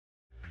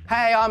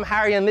Hey, I'm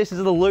Harry and this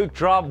is the Luke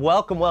Drop.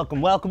 Welcome, welcome,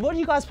 welcome. What are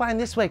you guys playing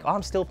this week?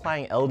 I'm still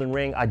playing Elden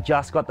Ring. I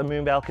just got the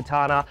Moonveil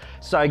Katana.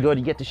 So good,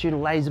 you get to shoot a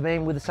laser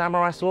beam with a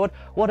samurai sword.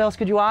 What else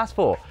could you ask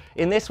for?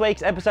 In this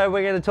week's episode,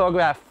 we're gonna talk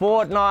about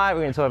Fortnite,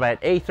 we're gonna talk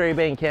about E3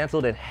 being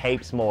canceled and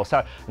heaps more.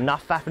 So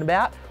enough faffing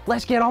about,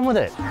 let's get on with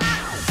it.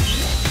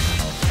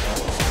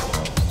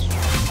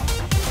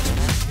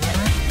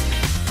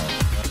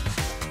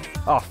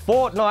 Oh,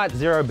 Fortnite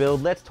Zero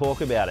Build, let's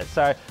talk about it.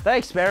 So they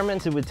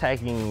experimented with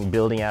taking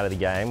building out of the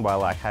game by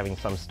like having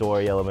some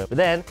story element, but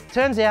then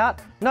turns out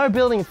no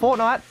building in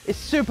Fortnite is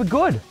super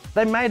good.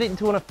 They made it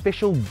into an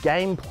official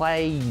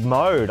gameplay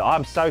mode.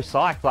 I'm so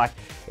psyched. Like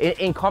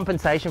in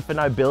compensation for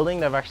no building,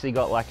 they've actually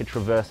got like a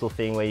traversal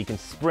thing where you can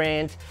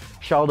sprint,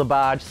 shoulder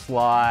barge,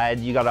 slide,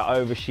 you got an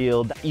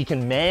overshield. You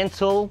can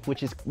mantle,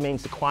 which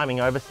means climbing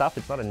over stuff.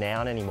 It's not a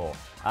noun anymore.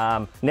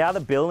 Now the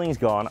building's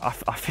gone, I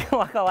feel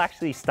like I'll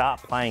actually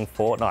start playing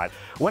Fortnite.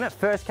 When it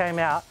first came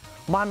out,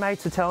 my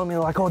mates are telling me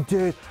like, oh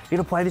dude, you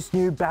gotta play this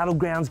new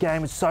Battlegrounds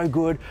game, it's so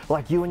good.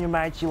 Like you and your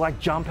mates, you like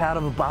jump out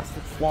of a bus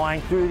that's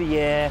flying through the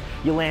air,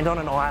 you land on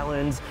an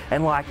island,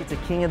 and like it's a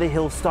King of the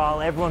Hill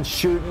style, everyone's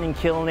shooting and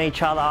killing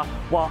each other,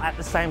 while at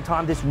the same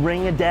time this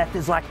ring of death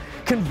is like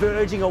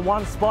converging on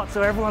one spot,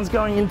 so everyone's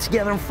going in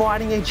together and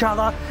fighting each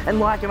other,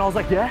 and I was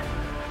like, yeah,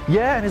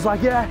 and he's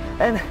like, yeah,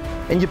 and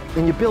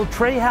you build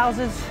tree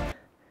houses.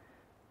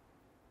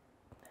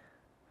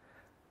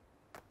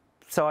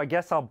 So I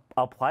guess I'll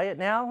play it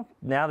now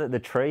that the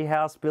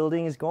treehouse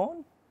building is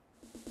gone.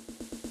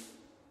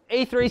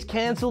 E3's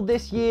cancelled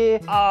this year.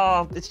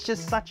 Oh, it's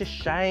just such a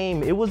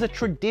shame. It was a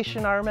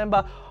tradition. I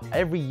remember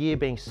every year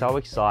being so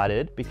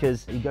excited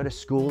because you go to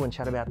school and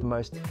chat about the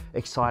most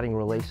exciting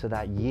release of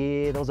that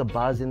year. There was a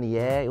buzz in the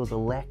air. It was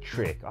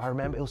electric. I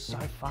remember it was so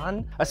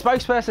fun. A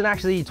spokesperson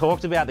actually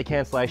talked about the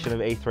cancellation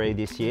of E3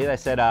 this year. They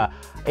said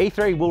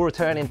E3 will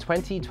return in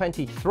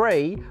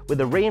 2023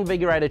 with a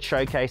reinvigorated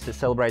showcase that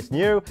celebrates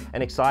new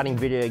and exciting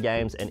video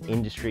games and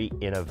industry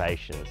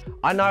innovations.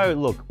 I know,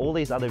 look, all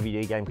these other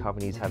video game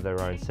companies have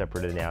their own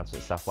separate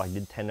announcement stuff, like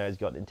Nintendo's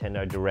got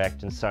Nintendo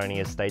Direct and Sony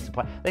has States of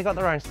Play. They got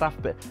their own stuff,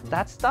 but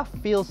that stuff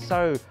feels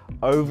so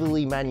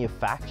overly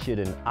manufactured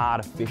and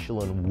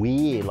artificial and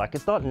weird. Like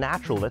it's not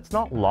natural, that's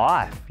not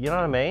life. You know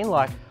what I mean?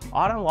 Like,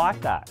 I don't like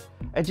that.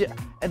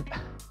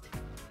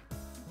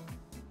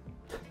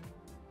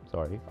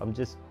 Sorry,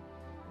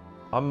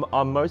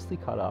 I'm mostly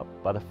cut up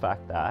by the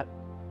fact that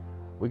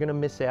we're gonna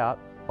miss out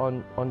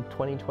on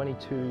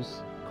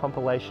 2022's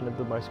compilation of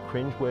the most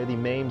cringeworthy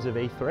memes of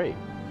E3.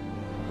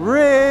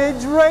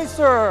 Ridge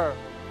Racer!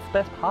 It's the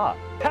best part.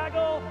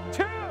 Taggle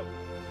 2!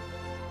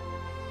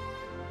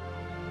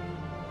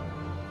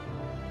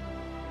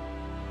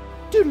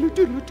 You're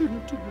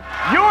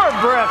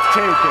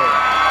breathtaking!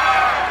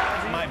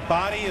 My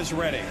body is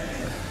ready.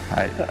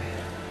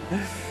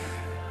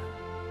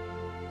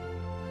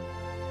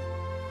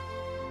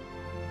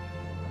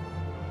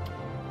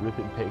 Rip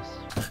in peace.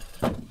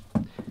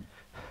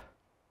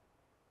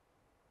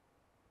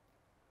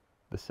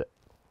 The set.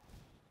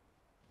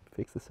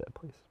 Fix the set,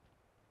 please.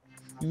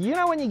 You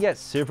know when you get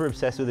super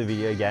obsessed with a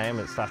video game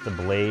and it starts to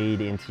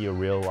bleed into your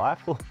real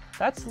life? Well,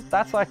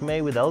 that's like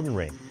me with Elden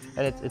Ring.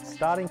 And it's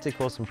starting to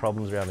cause some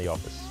problems around the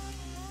office.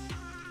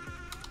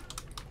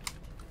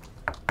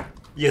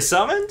 You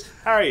summoned?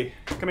 Harry,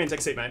 come in, take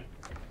a seat, mate.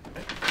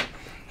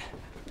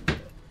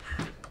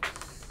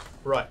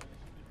 Right.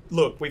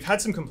 Look, we've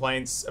had some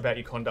complaints about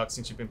your conduct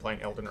since you've been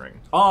playing Elden Ring.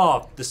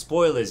 Oh, the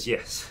spoilers,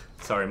 yes.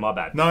 Sorry, my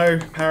bad. No,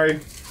 Harry.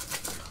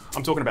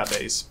 I'm talking about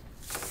these.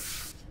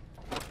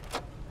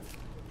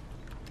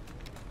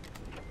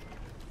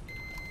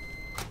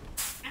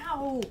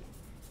 Ow!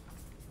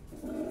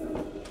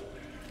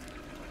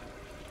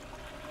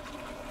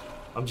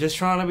 I'm just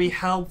trying to be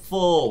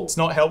helpful. It's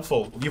not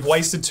helpful. You've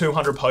wasted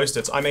 200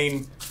 post-its. I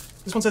mean,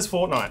 this one says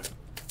Fortnite.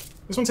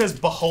 This one says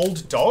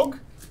Behold Dog.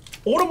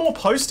 Order more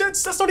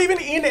post-its? That's not even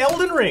in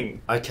Elden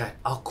Ring. Okay,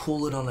 I'll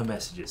cool it on the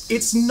messages.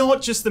 It's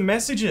not just the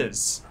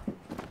messages.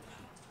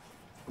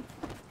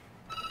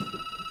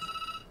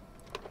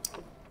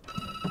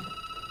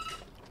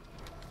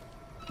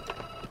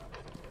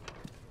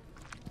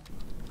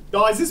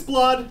 Guys, this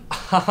blood?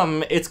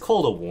 It's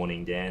called a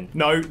warning, Dan.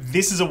 No,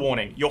 this is a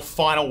warning. Your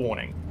final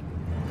warning.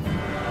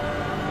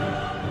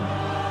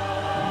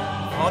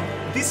 Oh,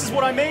 this is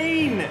what I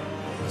mean!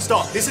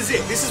 Stop, this is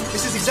it. This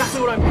is exactly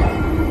what I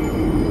mean.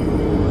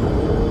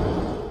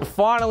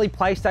 Finally,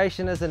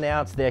 PlayStation has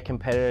announced their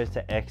competitor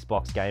to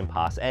Xbox Game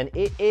Pass, and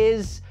it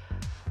is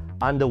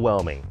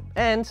underwhelming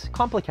and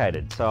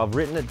complicated, so I've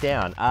written it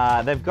down.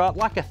 They've got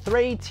like a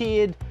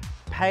 3-tiered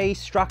pay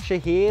structure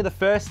here. The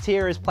first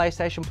tier is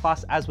PlayStation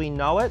Plus as we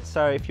know it,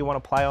 so if you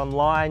want to play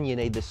online, you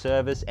need the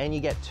service, and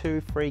you get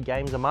 2 free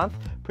games a month.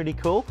 Pretty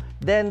cool.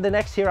 Then the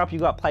next tier up,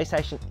 you've got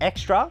PlayStation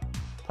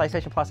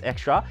Plus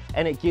Extra,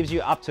 and it gives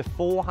you up to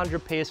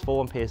 400 PS4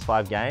 and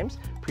PS5 games.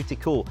 Pretty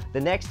cool. The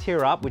next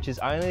tier up, which is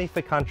only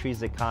for countries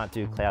that can't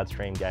do cloud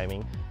stream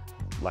gaming,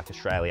 like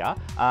Australia,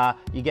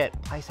 you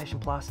get PlayStation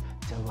Plus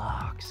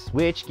Deluxe,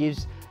 which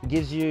gives It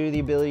gives you the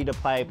ability to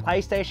play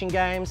PlayStation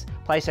games,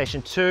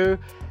 PlayStation 2,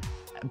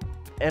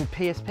 and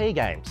PSP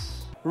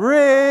games.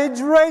 Ridge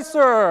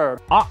Racer.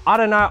 I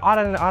don't know.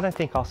 I don't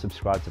think I'll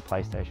subscribe to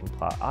PlayStation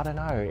Plus. I don't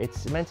know.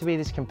 It's meant to be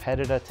this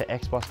competitor to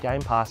Xbox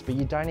Game Pass, but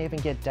you don't even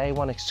get day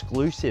one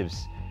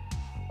exclusives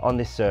on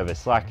this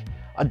service. Like,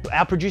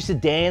 our producer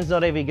Dan's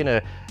not even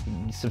gonna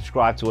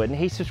subscribe to it, and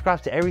he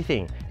subscribes to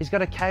everything. He's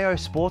got a KO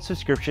Sports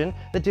subscription.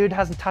 The dude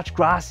hasn't touched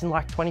grass in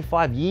like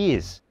 25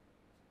 years.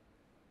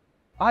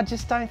 I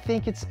just don't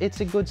think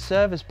it's a good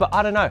service, but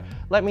I don't know.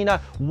 Let me know,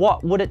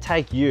 what would it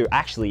take you,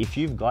 actually, if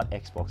you've got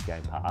Xbox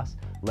Game Pass,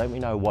 let me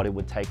know what it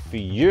would take for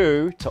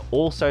you to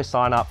also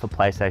sign up for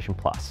PlayStation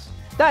Plus.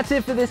 That's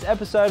it for this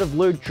episode of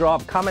Loot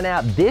Drop. Coming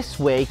out this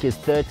week is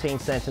 13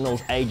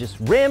 Sentinels Aegis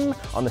Rim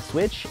on the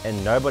Switch,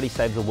 and Nobody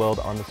Saves the World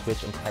on the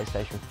Switch on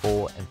PlayStation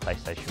 4 and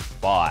PlayStation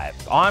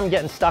 5. I'm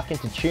getting stuck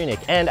into Tunic,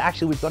 and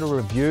actually we've got a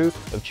review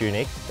of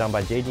Tunic done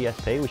by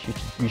GGSP, which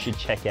you should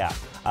check out.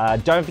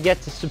 Don't forget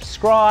to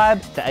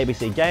subscribe to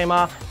ABC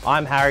Gamer.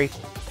 I'm Harry.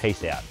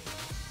 Peace out.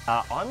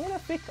 I'm gonna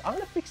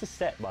fix the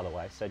set, by the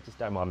way, so just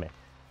don't mind me.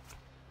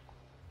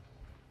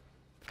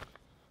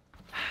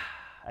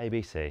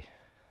 ABC.